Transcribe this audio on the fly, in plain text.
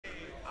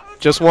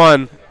Just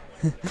one.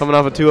 Coming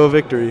off a 2-0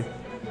 victory.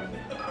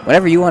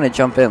 Whenever you want to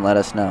jump in, let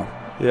us know.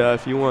 Yeah,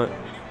 if you want.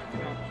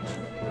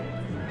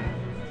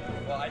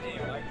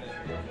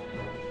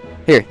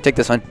 Here, take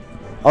this one.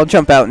 I'll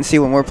jump out and see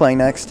when we're playing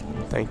next.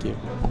 Thank you.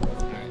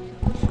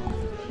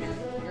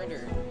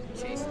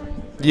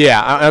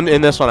 Yeah, I'm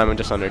in this one. I'm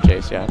just under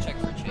Chase. Yeah.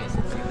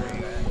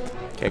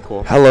 Okay,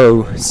 cool.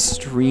 Hello,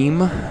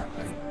 stream.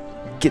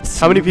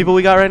 How many people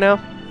we got right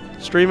now?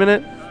 Streaming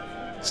it?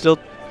 Still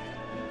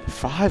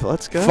 5.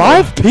 Let's go.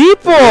 5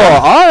 people.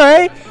 All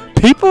right.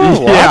 People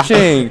Yeah.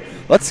 watching.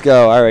 Let's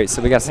go. All right.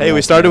 So we got. Hey,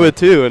 we started with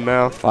 2 and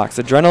now Fox.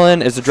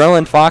 Adrenaline is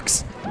Adrenaline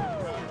Fox.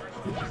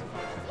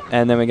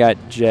 And then we got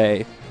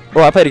Jay.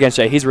 Oh, I played against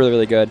Jay. He's really,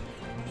 really good.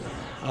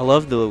 I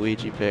love the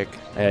Luigi pick.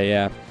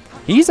 Yeah.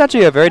 He's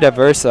actually a very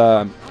diverse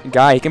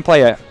guy. He can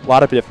play a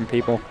lot of different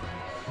people.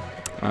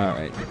 All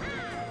right.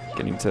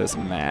 Getting to this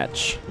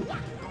match.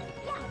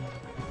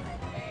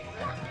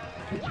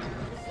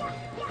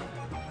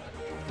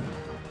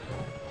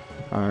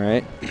 All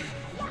right.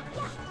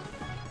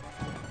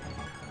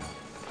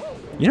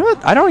 You know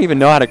what? I don't even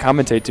know how to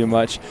commentate too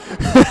much.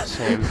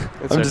 Same.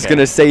 It's I'm just okay. going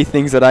to say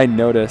things that I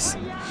notice.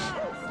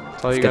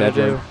 That's all you It's good,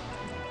 gotta do. Edgeguard.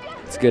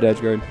 It's good,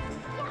 Edgeguard.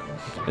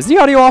 Is the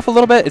audio off a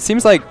little bit? It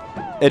seems like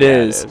it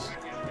is.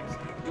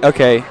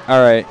 Okay,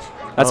 all right.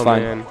 That's Oh,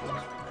 fine. Man.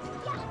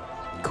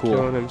 Cool.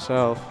 Killing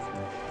himself.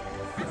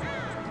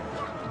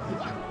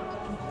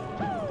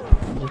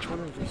 Which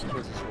one of these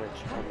kids is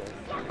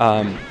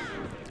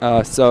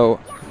which? So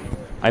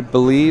I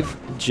believe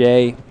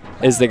Jay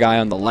is the guy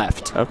on the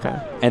left, Okay.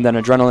 and then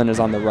Adrenaline is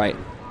on the right.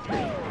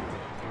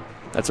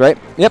 That's right.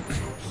 Yep.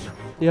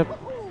 Yep.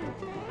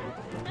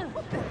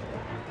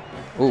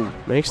 Ooh.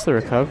 Makes the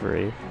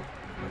recovery.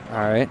 All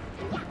right.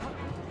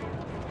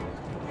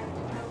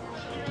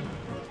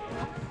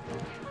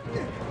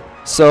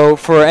 So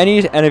for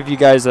any of you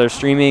guys that are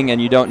streaming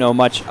and you don't know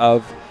much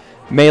of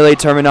Melee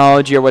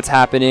terminology or what's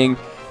happening,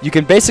 you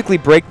can basically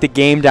break the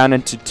game down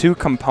into 2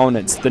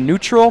 components, the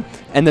neutral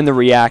and then the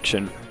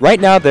reaction. Right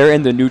now they're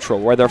in the neutral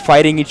where they're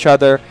fighting each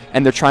other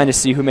and they're trying to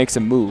see who makes a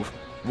move.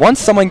 Once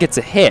someone gets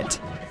a hit,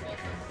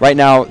 right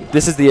now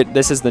this is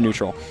the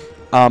neutral.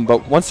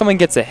 But once someone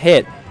gets a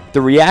hit,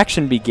 the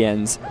reaction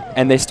begins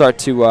and they start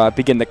to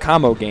begin the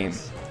combo game.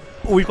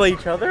 We play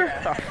each other?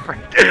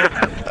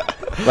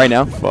 Right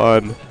now.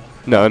 Fun.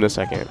 No, in a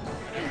second.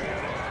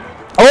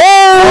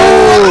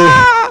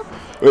 Oh!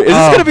 Wait, is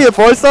this gonna be a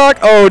 4-stock?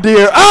 Oh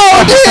dear!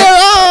 Oh dear!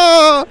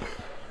 Oh!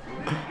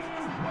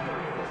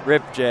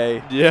 Rip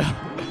Jay. Yeah.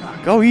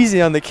 Go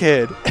easy on the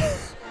kid. All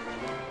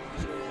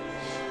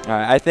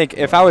right, I think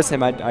if I was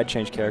him, I'd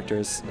change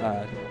characters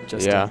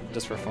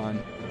just for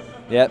fun.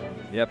 Yep.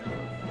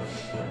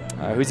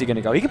 Who's he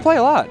gonna go? He can play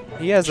a lot.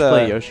 He has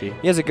Play Yoshi.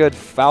 He has a good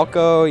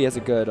Falco. He has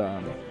a good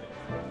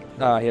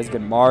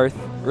Marth.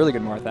 Really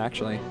good Marth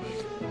actually.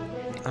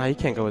 You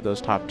can't go with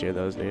those top tier,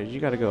 dudes. You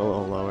gotta go a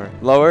little lower.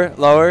 Lower.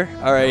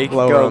 All right, you can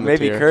Lower go on the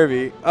maybe tier.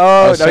 Kirby.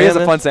 Oh no, he has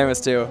a Samus? fun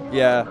Samus too.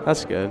 Yeah.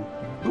 That's good.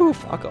 Ooh,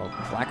 Flacco.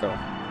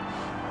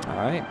 All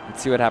right,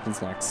 let's see what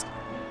happens next.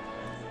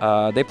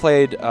 They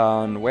played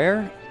on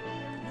where?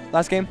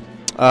 Last game?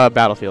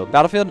 Battlefield.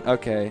 Battlefield?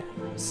 Okay,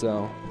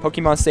 so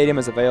Pokemon Stadium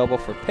is available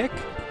for pick,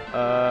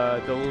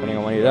 depending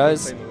on what he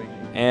does.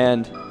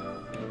 And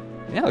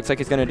yeah, looks like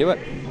he's going to do it.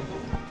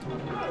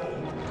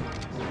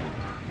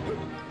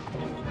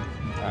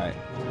 All right,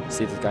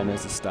 see if this guy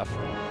knows his stuff.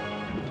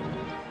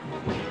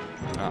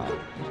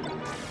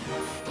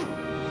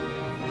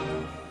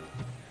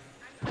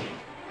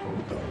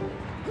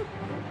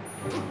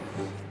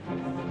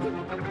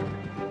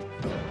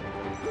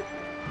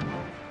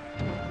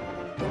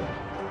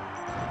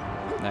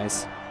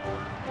 Nice.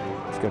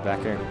 Let's go back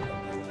here.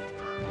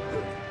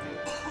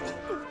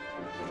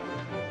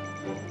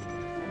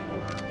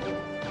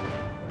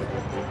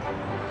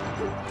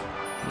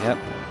 Yep.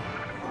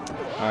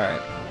 All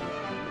right.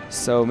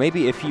 So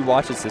maybe if he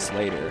watches this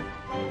later.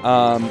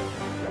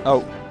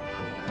 Oh.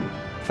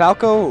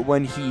 Falco,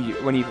 when he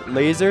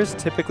lasers,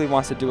 typically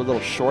wants to do a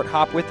little short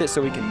hop with it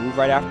so he can move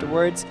right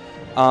afterwards.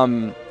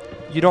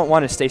 You don't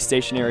want to stay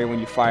stationary when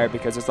you fire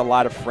because there's a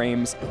lot of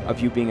frames of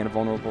you being in a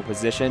vulnerable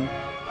position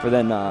for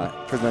then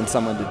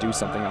someone to do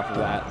something off of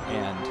that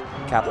and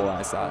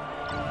capitalize that.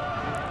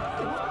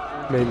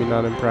 Maybe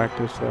not in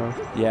practice though.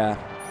 Yeah.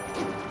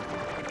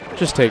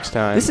 Just takes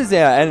time. This is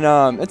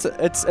and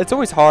it's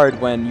always hard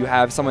when you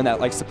have someone that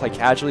likes to play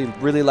casually,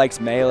 really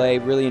likes Melee,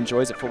 really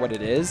enjoys it for what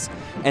it is,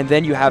 and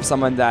then you have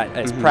someone that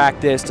is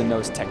practiced and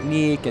knows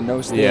technique and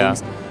knows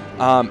things.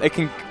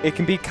 It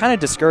can be kind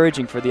of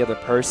discouraging for the other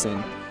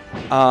person.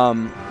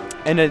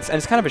 And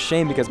it's kind of a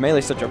shame because Melee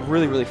is such a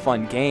really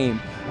fun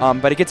game,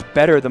 but it gets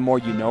better the more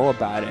you know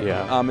about it.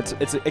 Yeah.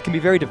 It can be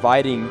very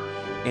dividing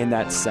in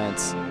that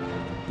sense,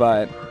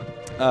 but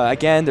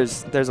again,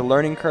 there's a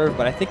learning curve,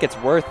 but I think it's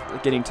worth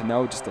getting to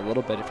know just a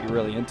little bit if you're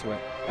really into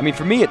it. I mean,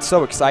 for me, it's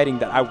so exciting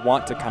that I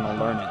want to kind of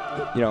learn it.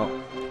 You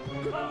know.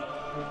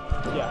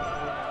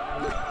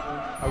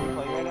 Yeah. Are we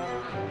playing right now?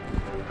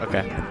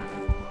 Okay.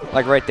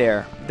 like right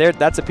there.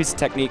 That's a piece of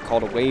technique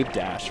called a wave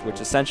dash,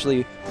 which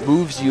essentially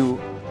moves you,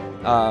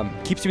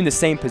 keeps you in the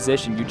same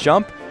position. You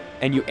jump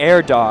and you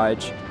air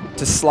dodge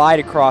to slide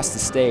across the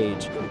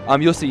stage.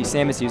 You'll see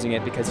Samus using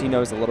it because he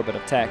knows a little bit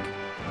of tech.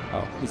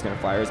 Oh, he's gonna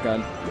fire his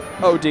gun.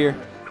 Oh dear.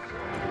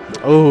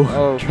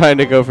 Oh, trying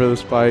to go for the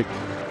spike.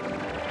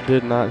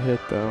 Did not hit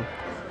though.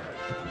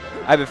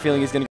 I have a feeling he's gonna